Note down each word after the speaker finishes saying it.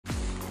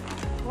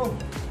Oh,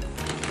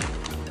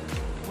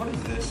 what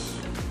is this?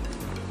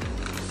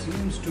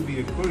 Seems to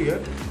be a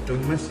courier.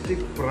 Domestic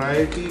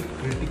Priority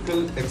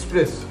Critical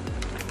Express.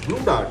 Blue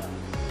Dart.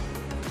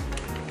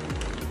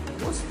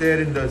 What's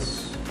there in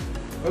this?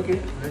 Okay,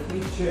 let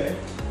me check.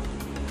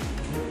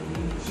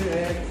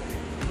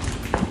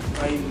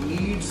 I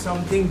need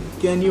something.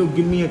 Can you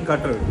give me a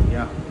cutter?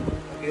 Yeah.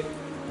 Okay.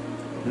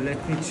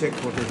 Let me check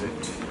what is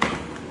it.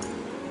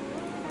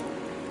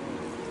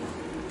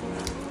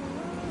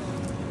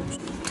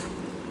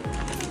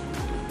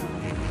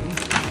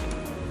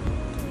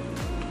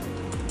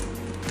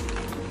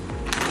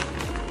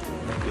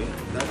 Okay,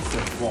 that's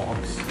the box.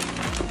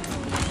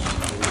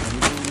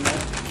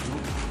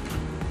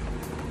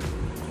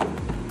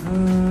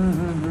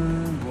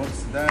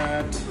 What's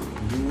that?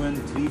 UN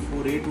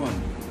 3481.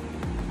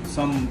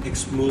 Some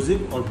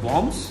explosive or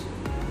bombs?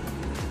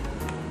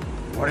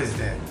 What is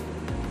there?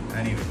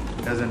 Anyway,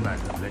 doesn't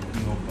matter. Let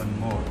me open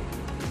more.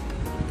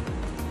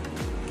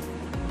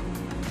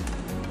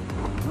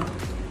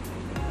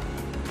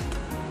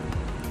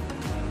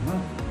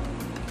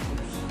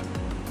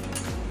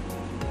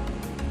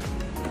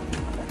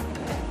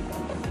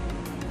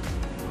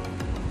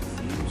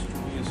 Seems to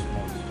be a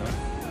small stuff.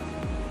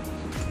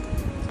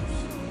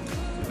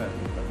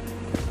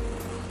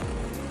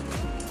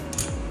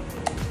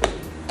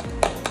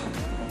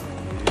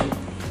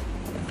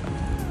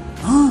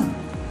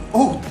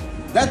 Oh,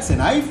 that's an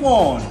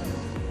iPhone.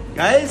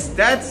 Guys,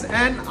 that's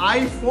an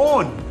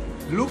iPhone.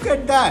 Look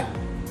at that.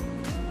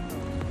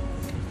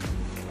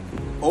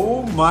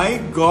 Oh my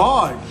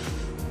God.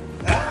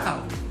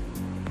 Wow.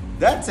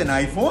 That's an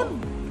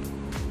iPhone?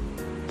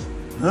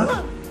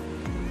 Huh?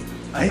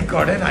 I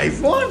got an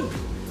iPhone?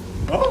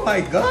 Oh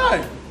my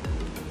God.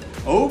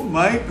 Oh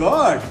my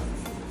God.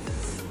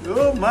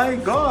 Oh my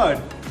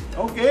God.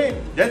 Okay,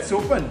 let's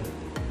open.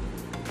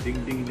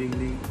 Ding, ding, ding,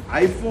 ding.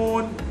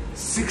 iPhone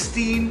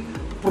 16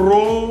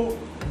 Pro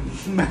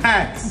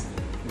Max.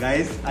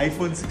 Guys,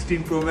 iPhone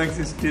 16 Pro Max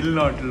is still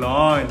not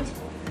launched.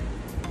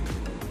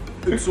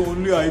 It's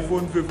only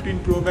iPhone 15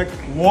 Pro Max.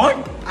 What?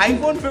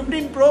 iPhone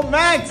 15 Pro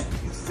Max?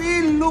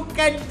 See, look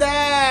at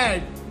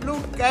that.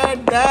 Look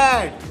at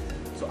that.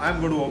 So I'm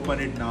going to open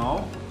it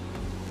now.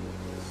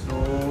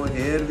 So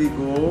here we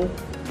go.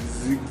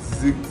 Zig,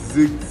 zig,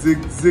 zig,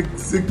 zig, zig,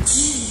 zig.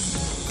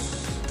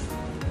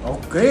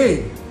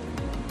 Okay.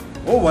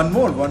 Oh, one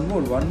more.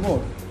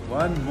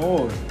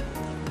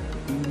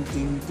 Ting,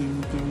 ting,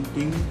 ting, ting,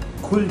 ting.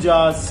 Khul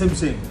ja, sim,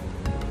 sim.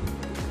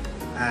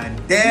 And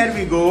there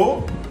we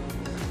go.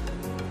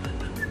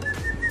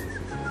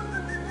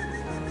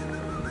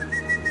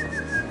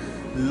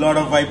 Lot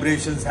of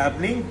vibrations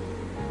happening.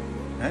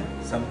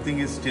 Something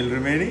is still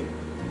remaining.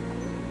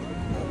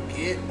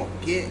 Okay.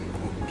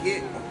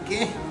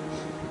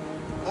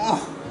 Oh,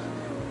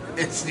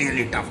 it's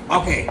really tough.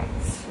 Okay.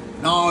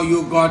 Now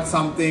you got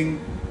something.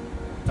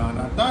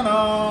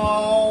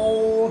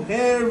 Ta-da-ta-da!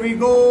 Here we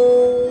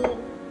go.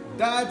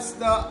 That's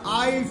the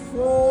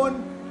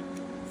iPhone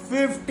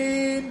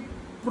 15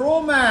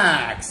 Pro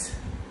Max.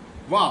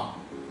 Wow.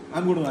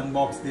 I'm going to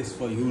unbox this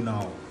for you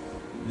now.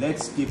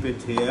 Let's keep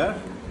it here.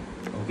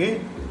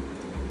 Okay.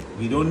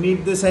 We don't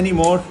need this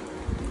anymore.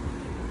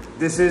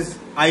 This is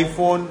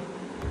iPhone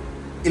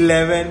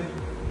 11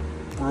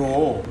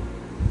 Pro.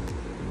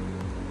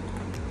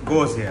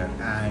 Goes here.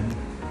 And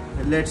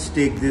let's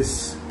take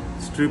this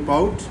strip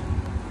out.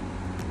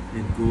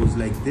 It goes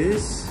like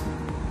this.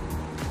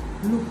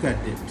 Look at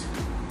it.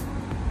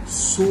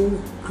 So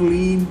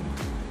clean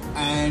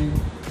and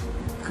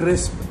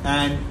crisp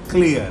and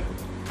clear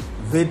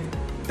with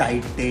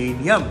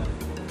titanium.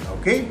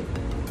 Okay.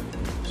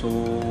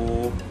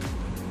 So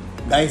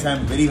guys,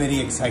 I'm very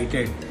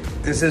excited.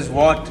 This is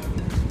what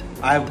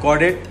I've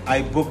got it.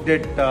 I booked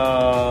it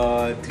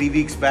 3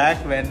 weeks back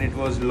when it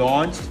was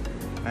launched,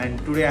 and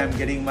today I'm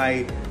getting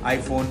my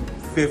iPhone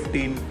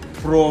 15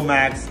 Pro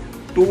Max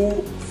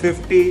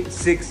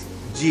 256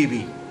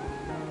 GB.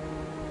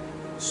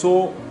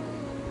 So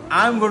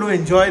I'm going to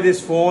enjoy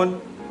this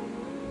phone.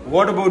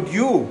 What about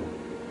you?